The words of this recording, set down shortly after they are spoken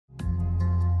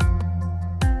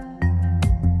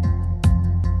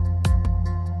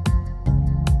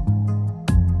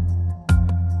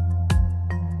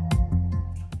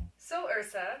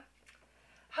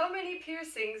How many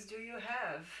piercings do you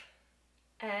have?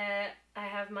 I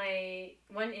have my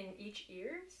one in each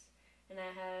ears, and I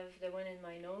have the one in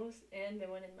my nose and the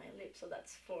one in my lip, so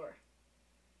that's 4.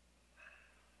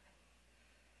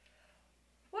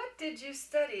 What did you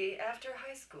study after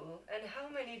high school, and how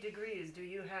many degrees do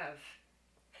you have?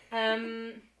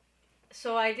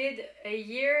 So I did a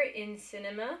year in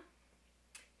cinema.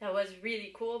 That was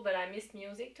really cool, but I missed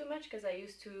music too much because I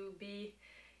used to be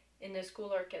in the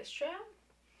school orchestra.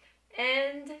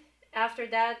 And after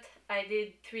that, I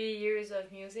did 3 years of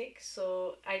music.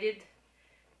 So I did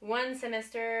 1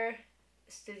 semester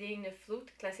studying the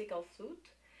flute, classical flute.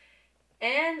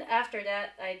 And after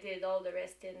that, I did all the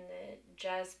rest in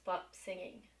jazz pop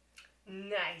singing.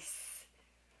 Nice.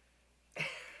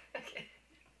 Okay.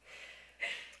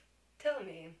 Tell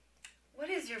me, what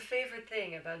is your favorite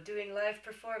thing about doing live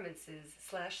performances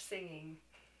 / singing?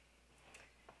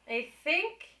 I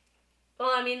think,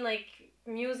 well, I mean, like,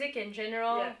 music in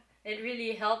general, Yeah. it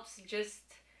really helps just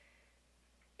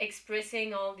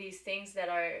expressing all these things that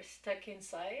are stuck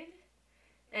inside.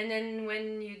 And then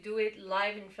when you do it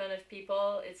live in front of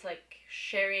people, it's like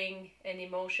sharing an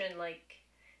emotion, like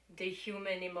the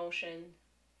human emotions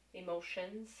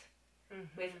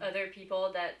with other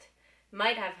people that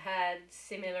might have had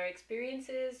similar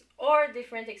experiences or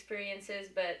different experiences,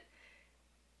 but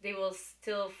they will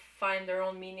still find their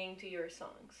own meaning to your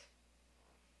songs.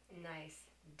 Nice.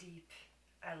 Deep.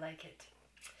 I like it.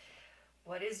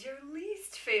 What is your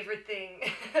least favorite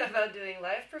thing about doing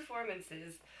live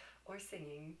performances or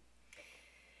singing?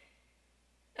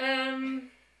 I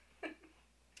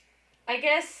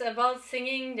guess about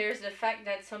singing, there's the fact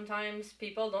that sometimes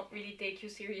people don't really take you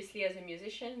seriously as a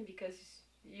musician because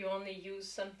you only use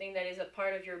something that is a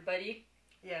part of your body.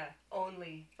 Yeah,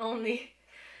 only. Only.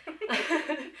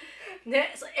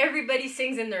 So everybody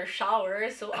sings in their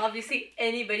shower, so obviously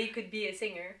anybody could be a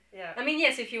singer. Yeah. I mean,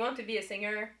 yes, if you want to be a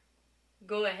singer,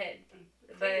 go ahead.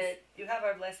 Please, But you have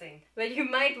our blessing. But you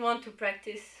might want to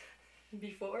practice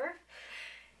before.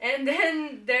 And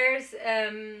then there's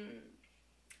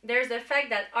the fact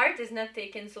that art is not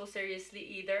taken so seriously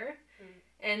either,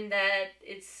 and that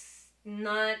it's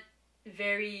not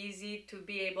very easy to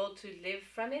be able to live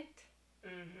from it,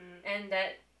 and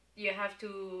that you have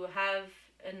to have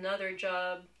another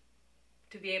job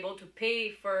to be able to pay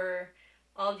for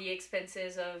all the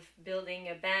expenses of building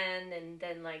a band and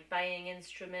then like buying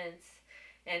instruments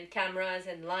and cameras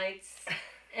and lights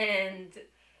and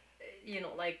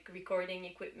like recording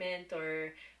equipment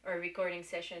or recording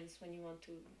sessions when you want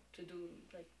to do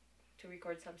like to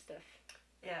record some stuff.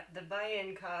 Yeah, the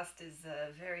buy-in cost is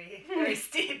very, very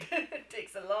steep. It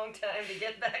takes a long time to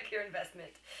get back your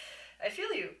investment. I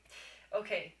feel you.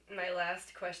 Okay, my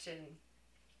last question.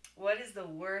 What is the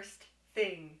worst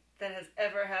thing that has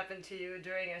ever happened to you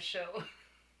during a show?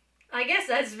 I guess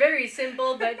that's very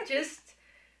simple, but just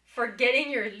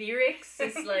forgetting your lyrics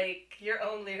is like... Your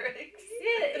own lyrics?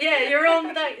 Yeah, your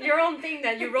own thing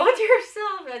that you wrote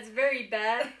yourself, that's very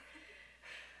bad.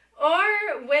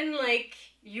 Or when like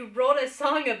you wrote a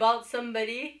song about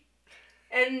somebody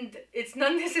and it's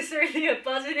not necessarily a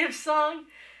positive song,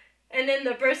 and then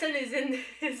the person is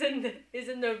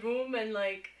in the room and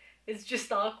like it's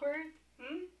just awkward.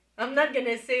 I'm not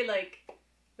gonna say like,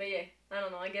 but yeah, I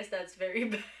don't know. I guess that's very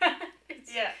bad.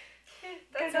 Yeah,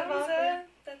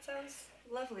 that sounds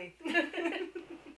lovely.